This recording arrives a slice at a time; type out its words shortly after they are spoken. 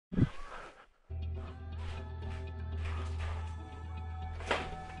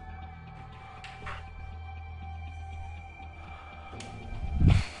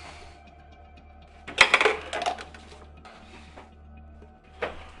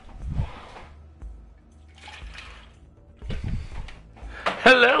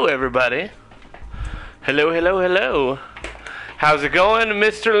Hello, everybody. Hello, hello, hello. How's it going,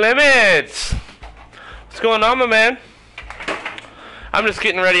 Mr. Limits? What's going on, my man? I'm just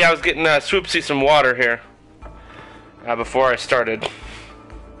getting ready. I was getting Swoopsy some water here before I started.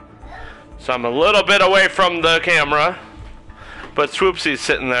 So I'm a little bit away from the camera, but Swoopsy's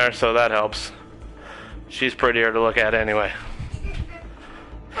sitting there, so that helps. She's prettier to look at anyway.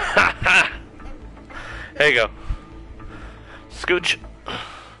 Ha ha! There you go. Scooch.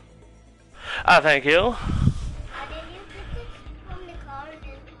 Thank you.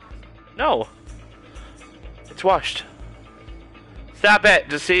 No. It's washed. Stop it.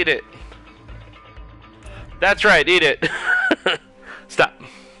 Just eat it. That's right. Eat it. Stop.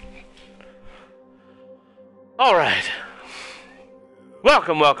 Alright.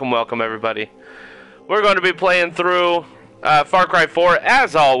 Welcome, welcome, welcome, everybody. We're going to be playing through Far Cry 4,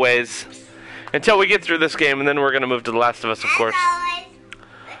 as always, until we get through this game, and then we're going to move to The Last of Us, of course.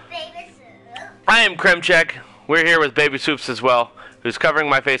 I am Kremchek. We're here with Baby Swoops as well, who's covering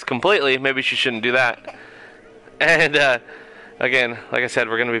my face completely. Maybe she shouldn't do that. And, again, like I said,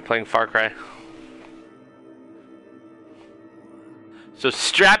 we're going to be playing Far Cry. So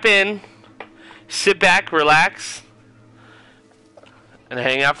strap in, sit back, relax, and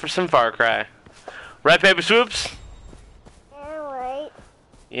hang out for some Far Cry. Right, Baby Swoops? Yeah, right.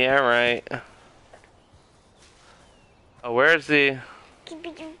 Yeah, right. Oh, where's the...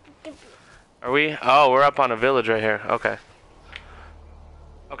 Are we? Oh, we're up on a village right here. Okay.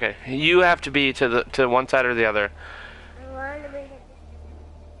 Okay, you have to be to one side or the other.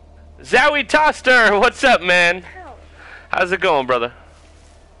 Zowie Toster, what's up, man? How's it going, brother?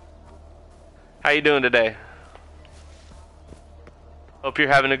 How you doing today? Hope you're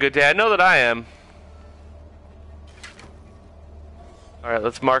having a good day. I know that I am. Alright,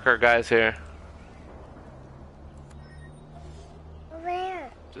 let's mark our guys here.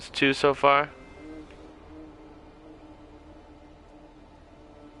 Where? Just 2 so far.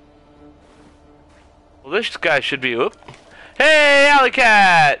 Well, this guy should be... Oop. Hey, Alley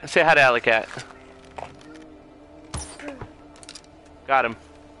Cat! Say hi to Alley Cat. Got him.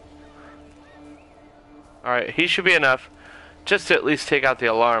 Alright, he should be enough. Just to at least take out the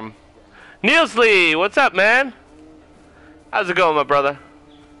alarm. Nielsley, what's up, man? How's it going, my brother?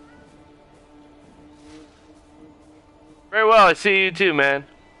 Very well, I see you too, man.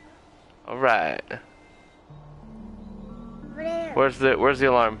 Alright. Where? Where's the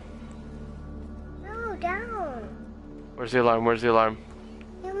alarm? No, down. Where's the alarm? Where's the alarm?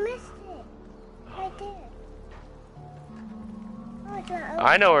 You missed it. Right there. Oh, it's not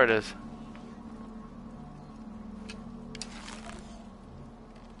I know where it is.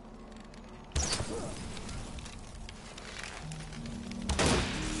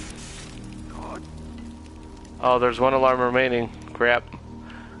 Oh, there's 1 alarm remaining. Crap.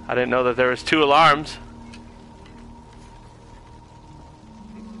 I didn't know that there was 2 alarms.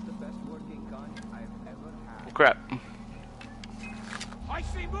 Oh, crap. I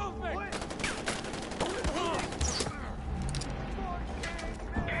see movement.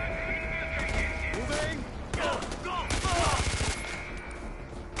 Moving. Go, go.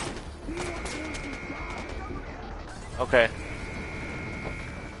 Okay.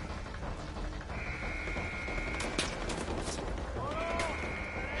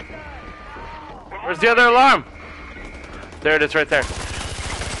 Where's the other alarm? There it is, right there.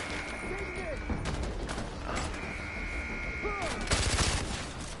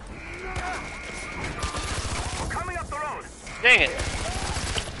 Coming up the road. Dang it.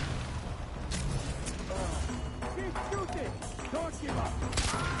 Keep shooting. Don't give up.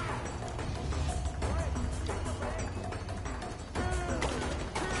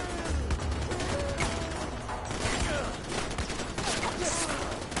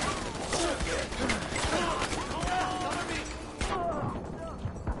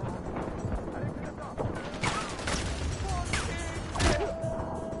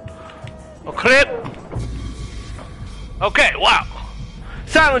 Oh, crap. Okay, wow.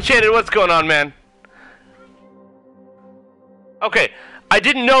 Silent Shaded, what's going on, man? Okay, I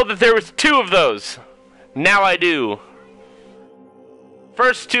didn't know that there was 2 of those. Now I do.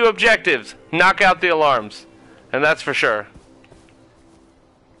 First 2 objectives. Knock out the alarms. And that's for sure.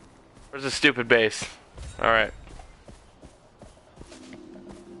 Where's the stupid base? Alright.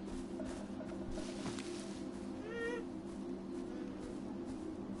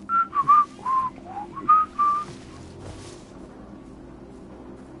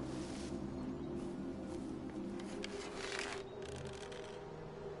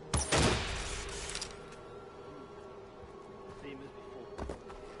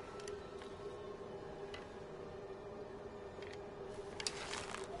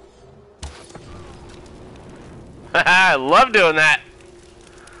 I love doing that.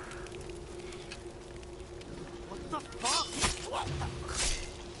 What the fuck?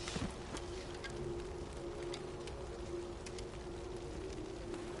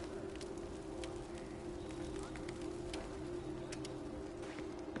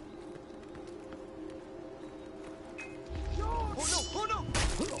 Oh no!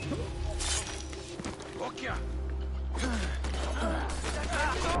 Look ya!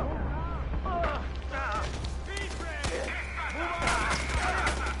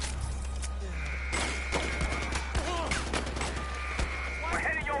 We're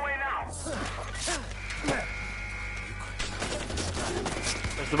heading your way now.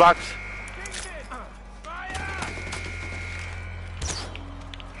 There's the box.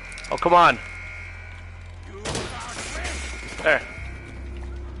 Oh, come on. There.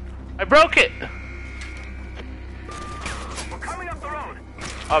 I broke it. We're coming up the road.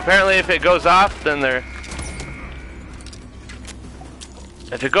 Oh, apparently if it goes off, then they're...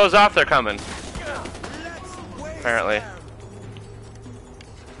 If it goes off, they're coming. Apparently.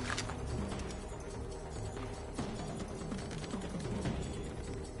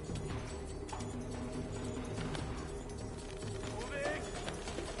 Moving.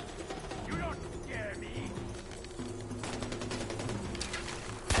 You don't scare me.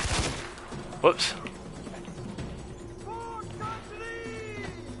 Whoops. Forward country!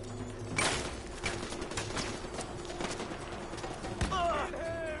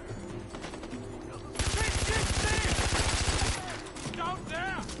 Down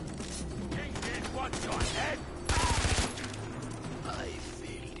there! Kingpin wants your head! I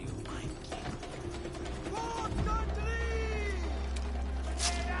failed you, my king. Forward country!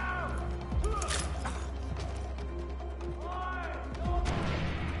 Get out!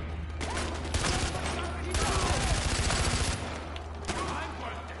 I'm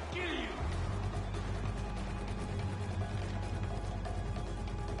going to kill you!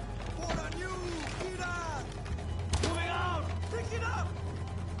 What on you, Peter! Moving out! Pick it up!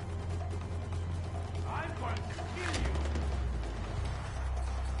 I'm going to kill you!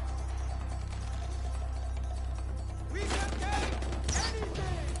 We can take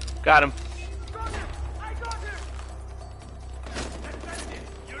anything! Got him. Got him! I got him! That's it!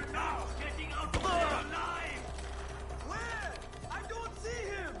 You're now getting out of there alive! Where? I don't see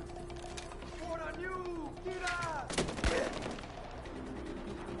him! What on you, Kira?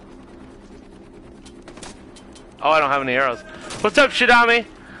 Oh, I don't have any arrows. What's up, Shidami?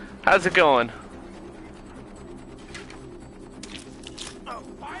 How's it going?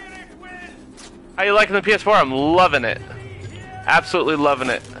 Fire it, Will! How you liking the PS4? I'm loving it. Absolutely loving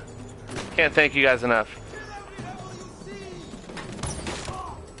it. Can't thank you guys enough.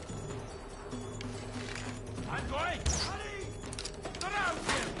 I'm going! Hurry! Surround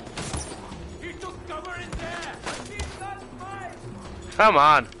him! He took cover in there! He's not mine! Come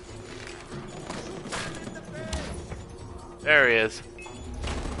on. There he is.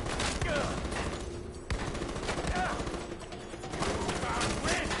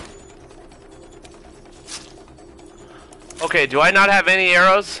 Okay, do I not have any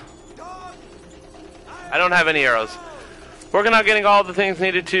arrows? I don't have any arrows. Working on getting all the things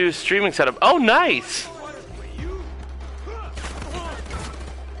needed to streaming setup. Oh, nice!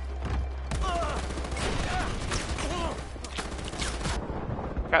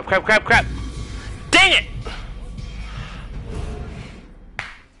 Crap, crap, crap, crap! Dang it!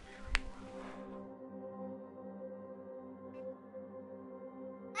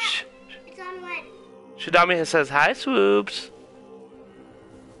 It's on what? Shidami says, hi, Swoops.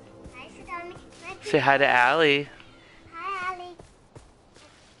 Hi, Sadami. Say hi to Allie. Hi, Ali.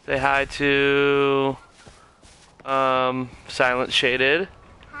 Say hi to Silent Shaded.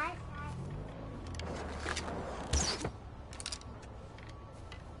 Hi,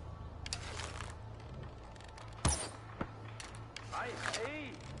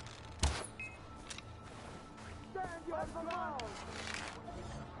 Hey! Stand your ground!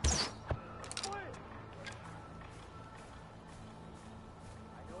 Wait!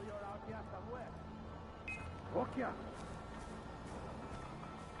 I know you're out here somewhere. Rokia!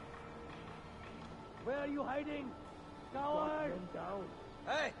 Where are you hiding? Coward! Down.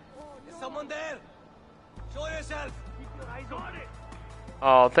 Hey! Is someone there? Show yourself! Keep your eyes on it!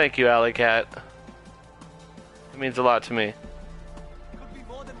 Oh, thank you, Alley Cat. It means a lot to me. Could be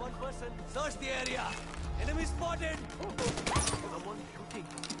more than one person. Search the area! Enemy spotted! Someone shooting.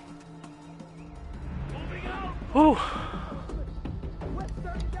 Moving out! Whew.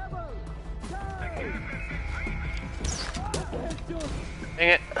 Western Devil! Dang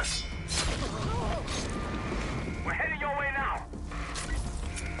it. We're heading your way now!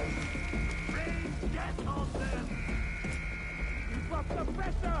 Rain death on them!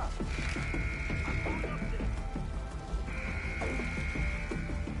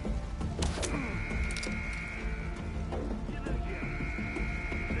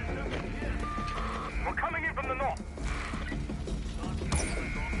 We're coming in from the north.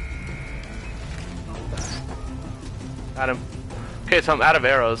 Got him. Okay, so I'm out of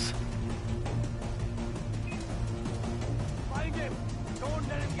arrows. Find him. Don't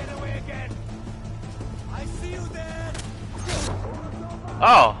let him get away again. I see you there.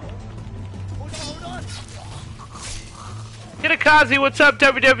 Oh. Hold on. Kitakazi, what's up?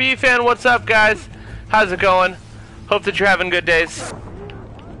 WWE fan, what's up, guys? How's it going? Hope that you're having good days.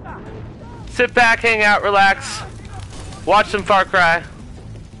 Sit back, hang out, relax. Watch some Far Cry.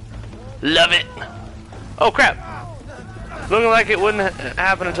 Love it. Oh, crap. Looking like it wouldn't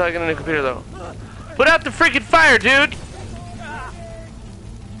happen until I get a new computer, though. Put out the freaking fire, dude!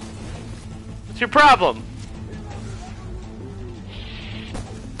 What's your problem?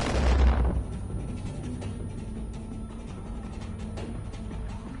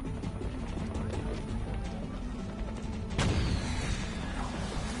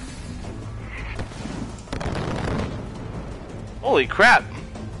 Holy crap.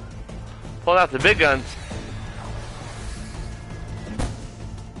 Pulled out the big guns.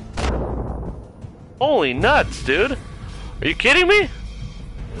 Holy nuts, dude. Are you kidding me?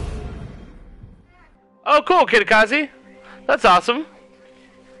 Oh, cool, Kitakazi. That's awesome.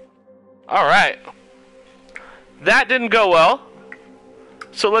 Alright. That didn't go well.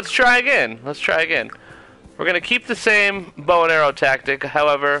 So let's try again. Let's try again. We're going to keep the same bow and arrow tactic.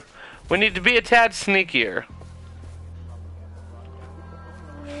 However, we need to be a tad sneakier.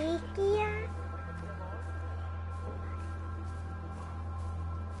 Sneakier?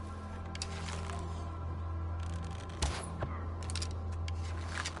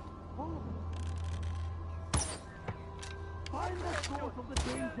 Find the source of the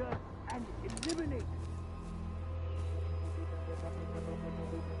danger and eliminate it.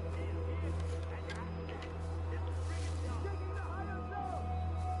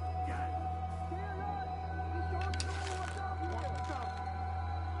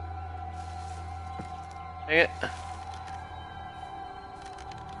 Dang it.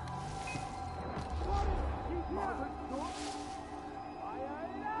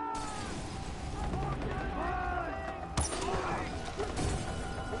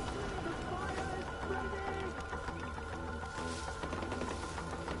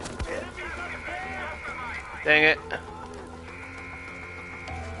 Dang it.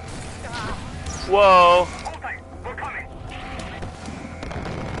 Whoa. We're coming.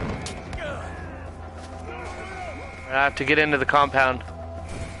 I have to get into the compound.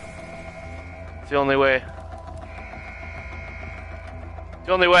 It's the only way.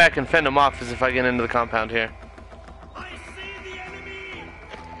 The only way I can fend them off is if I get into the compound here. I see the enemy.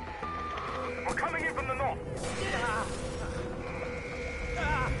 We're coming in from the north.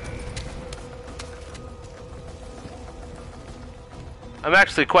 I'm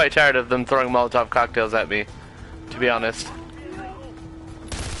actually quite tired of them throwing Molotov cocktails at me, to be honest.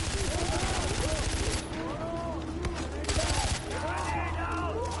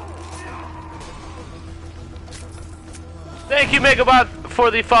 Thank you, Megabot, for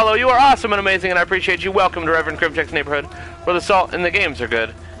the follow. You are awesome and amazing, and I appreciate you. Welcome to Reverend Crimcheck's neighborhood, where the salt and the games are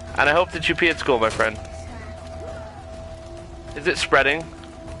good. And I hope that you pee at school, my friend. Is it spreading?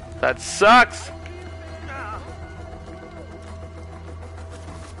 That sucks!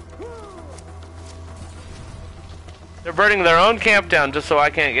 They're burning their own camp down just so I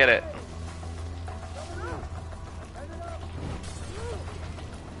can't get it.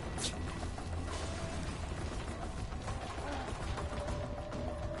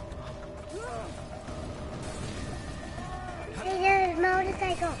 Hey, there's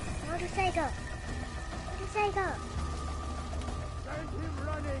motorcycle. Motorcycle. Motorcycle. Send him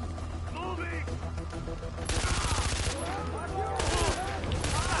running. Moving.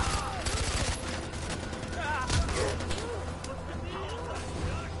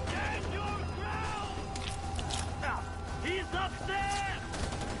 He's up there.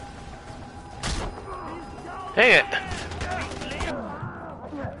 Dang it.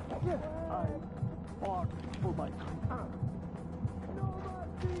 Fought for my country.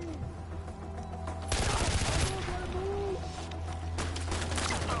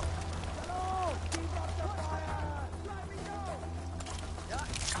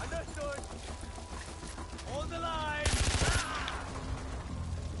 Understood. Hold the line.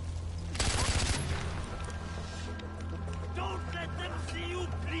 Don't let them see you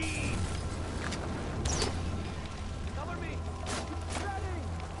bleed. Come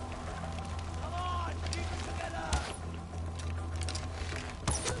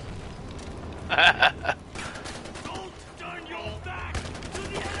Don't turn your back to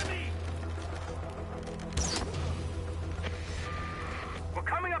the enemy! We're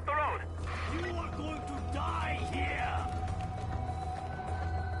coming up the road. You are going to die here.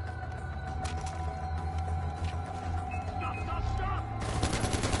 Stop, stop, stop!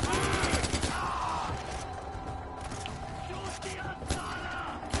 Shoot the Antana!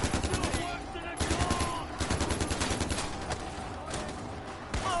 You're worse than a dog!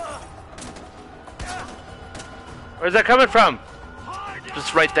 Where's that coming from?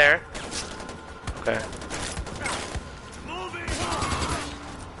 Just right there. Okay. Moving!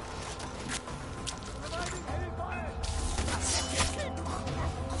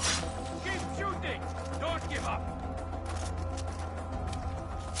 Keep shooting! Don't give up!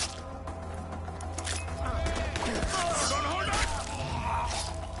 Don't hold on!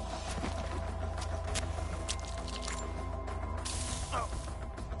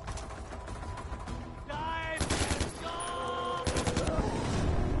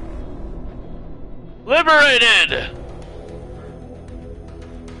 Liberated!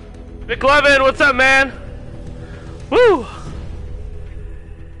 McLevin, what's up, man? Woo!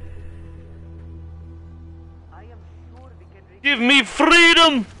 Give me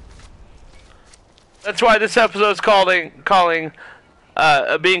freedom! That's why this episode is being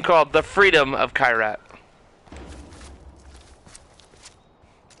called The Freedom of Kyrat.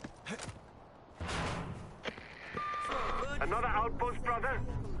 Another outpost, brother?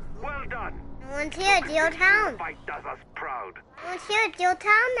 Well done! Everyone's here at Deal Town. Fight does us proud. Everyone's here at Deal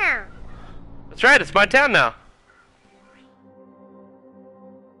Town now. That's right, it's my town now.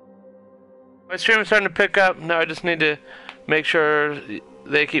 My stream is starting to pick up. No, I just need to make sure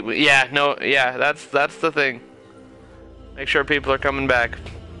they keep. Yeah, no, yeah, that's the thing. Make sure people are coming back.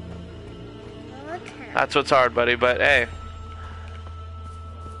 Okay. That's what's hard, buddy. But hey,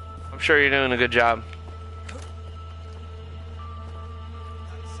 I'm sure you're doing a good job.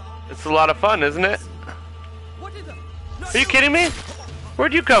 It's a lot of fun, isn't it? Are you kidding me?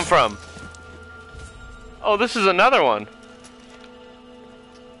 Where'd you come from? Oh, this is another one.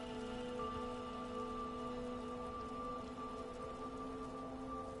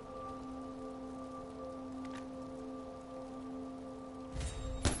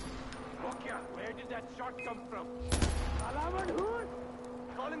 Nokia, where did that shot come from? Alaman Hood?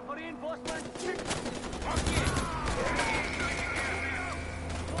 Calling for reinforcements?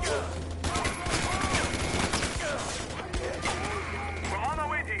 We're on our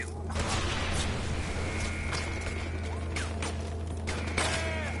way to you.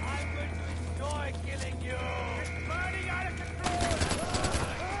 I'm going to enjoy killing you. It's burning out of control.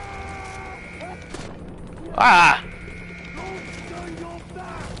 Ah! Don't turn your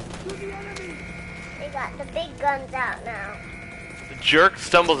back to the enemy. They got the big guns out now. The jerk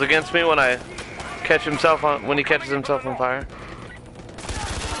stumbles against me when I catch himself on when he catches himself on fire.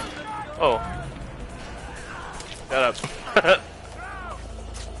 Oh. Shut up.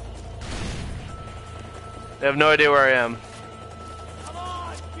 They have no idea where I am. Come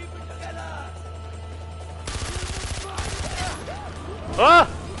on, keep it together. Ah!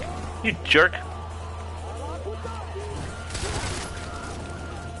 You jerk.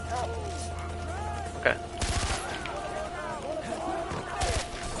 Okay.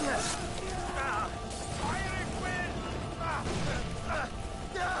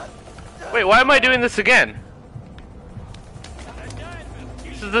 Wait, why am I doing this again?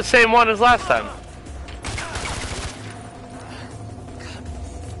 This is the same one as last time.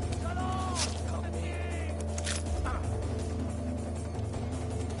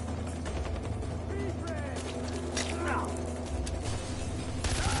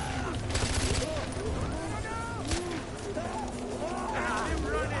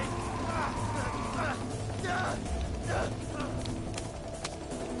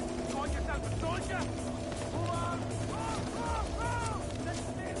 Call yourself a soldier? Move on. Move. There's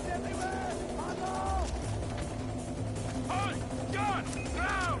slaves everywhere. Follow. Hold. Gun.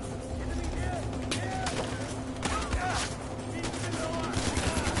 Ground. Enemy here. Here. Keep it lower.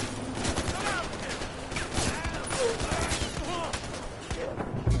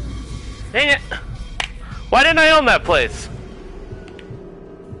 Dang it! Why didn't I own that place?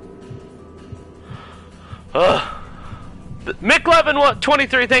 Ugh.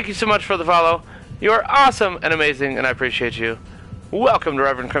 McLevin23, thank you so much for the follow. You are awesome and amazing, and I appreciate you. Welcome to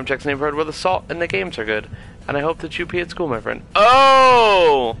Reverend Crimcheck's neighborhood where the salt and the games are good. And I hope that you pee at school, my friend.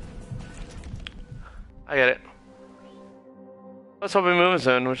 Oh! I get it. Let's hope we move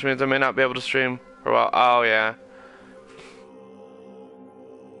soon, which means I may not be able to stream for a while. Oh, yeah.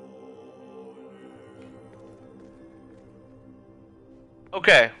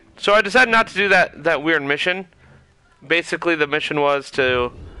 Okay, So I decided not to do that weird mission. Basically, the mission was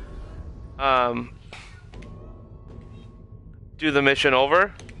to do the mission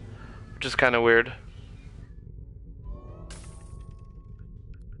over, which is kind of weird.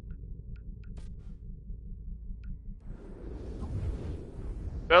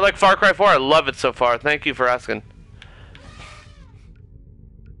 I like Far Cry 4. I love it so far. Thank you for asking.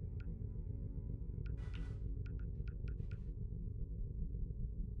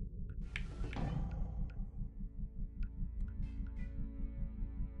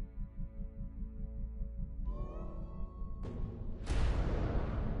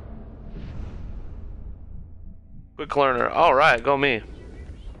 Quick learner. All right, go me.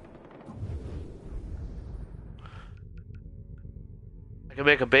 I can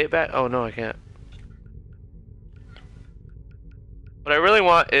make a bait bag. Oh no, I can't. What I really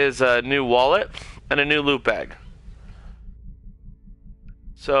want is a new wallet and a new loot bag.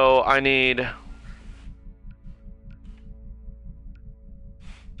 So I need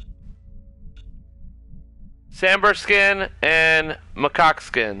Samber skin and macaque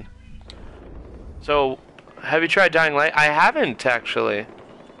skin. So have you tried Dying Light? I haven't actually.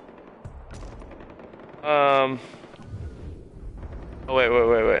 Oh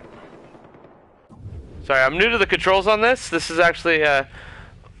wait. Sorry, I'm new to the controls on this. This is actually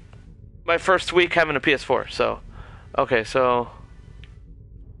my first week having a PS4. So, okay, so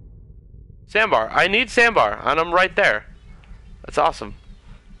sandbar. I need sandbar, and I'm right there. That's awesome.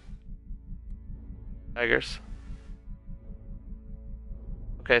 Tigers.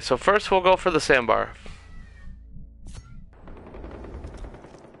 Okay, so first we'll go for the sandbar.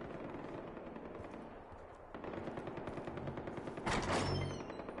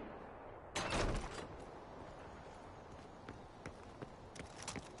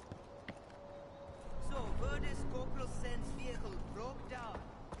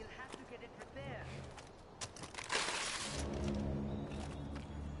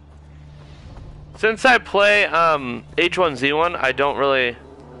 Since I play H1Z1, I don't really...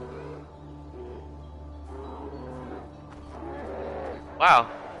 Wow.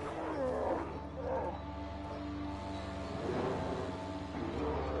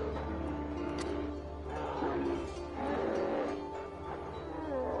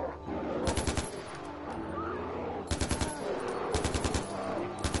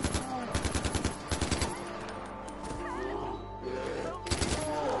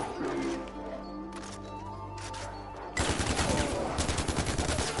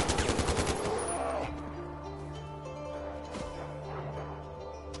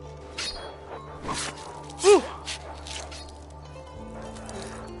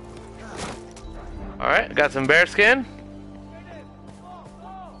 Alright, got some bear skin.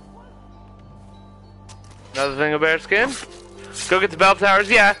 Another thing of bear skin. Go get the bell towers.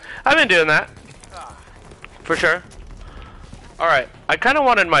 Yeah, I've been doing that. For sure. Alright, I kind of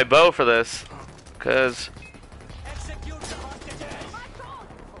wanted my bow for this. Because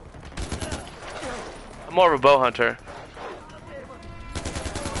I'm more of a bow hunter.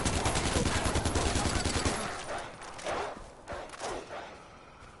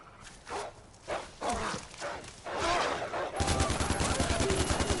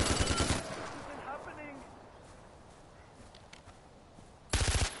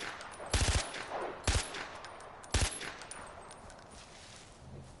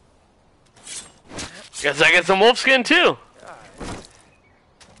 Guess I get some wolf skin too.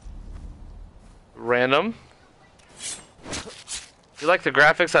 Random. You like the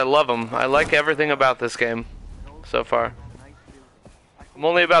graphics? I love them. I like everything about this game so far. I'm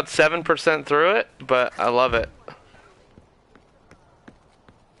only about 7% through it, but I love it.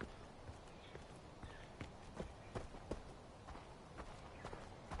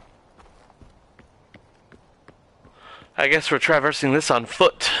 I guess we're traversing this on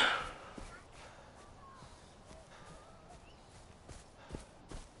foot.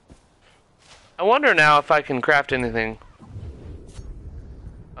 I wonder now if I can craft anything.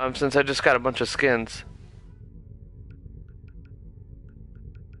 Since I just got a bunch of skins.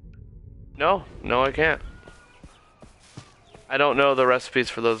 No, I can't. I don't know the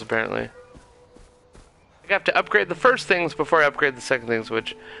recipes for those apparently. I have to upgrade the first things before I upgrade the second things,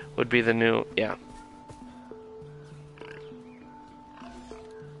 which would be the new, yeah.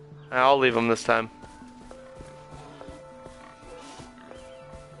 I'll leave them this time.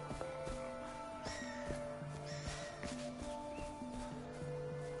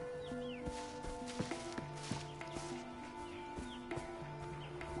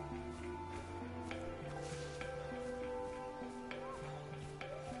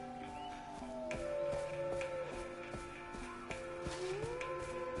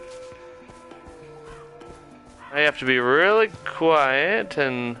 I have to be really quiet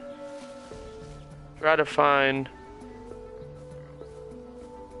and try to find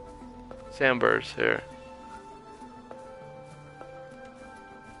sandbirds here.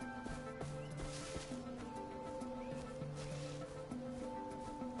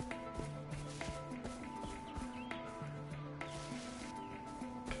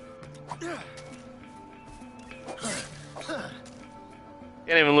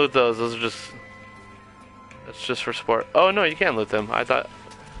 Can't even loot those. Those are just... That's just for sport. Oh no, you can loot them. I thought...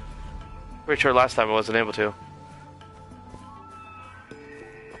 Pretty sure last time I wasn't able to.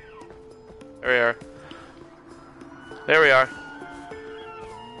 There we are. There we are.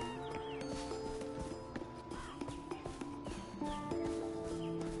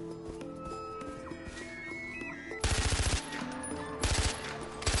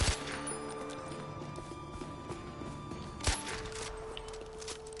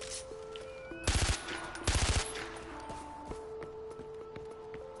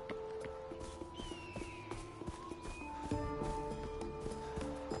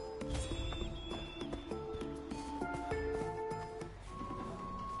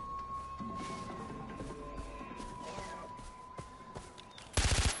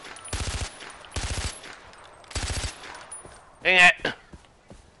 Dang it!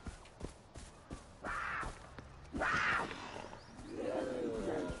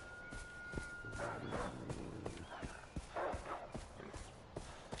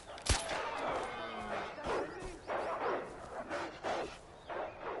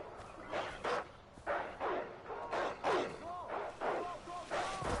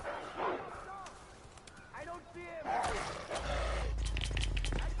 I don't see him.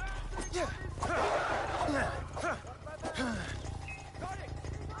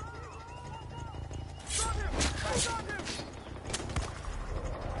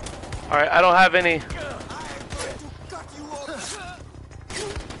 Alright, I don't have any...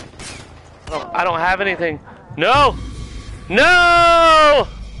 I don't have anything. No! No!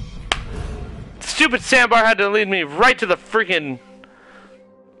 Stupid sandbar had to lead me right to the freaking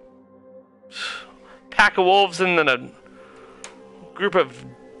pack of wolves and then a group of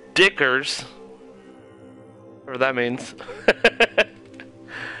dickers. Whatever that means.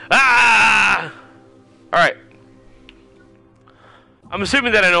 Ah! Alright. I'm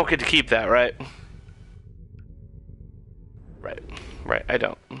assuming that I don't get to keep that, right? Right, I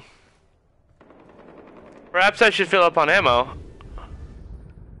don't. Perhaps I should fill up on ammo.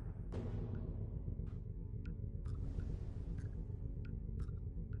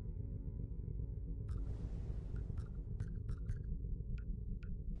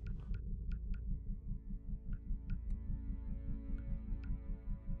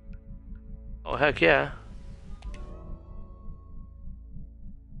 Oh, heck yeah.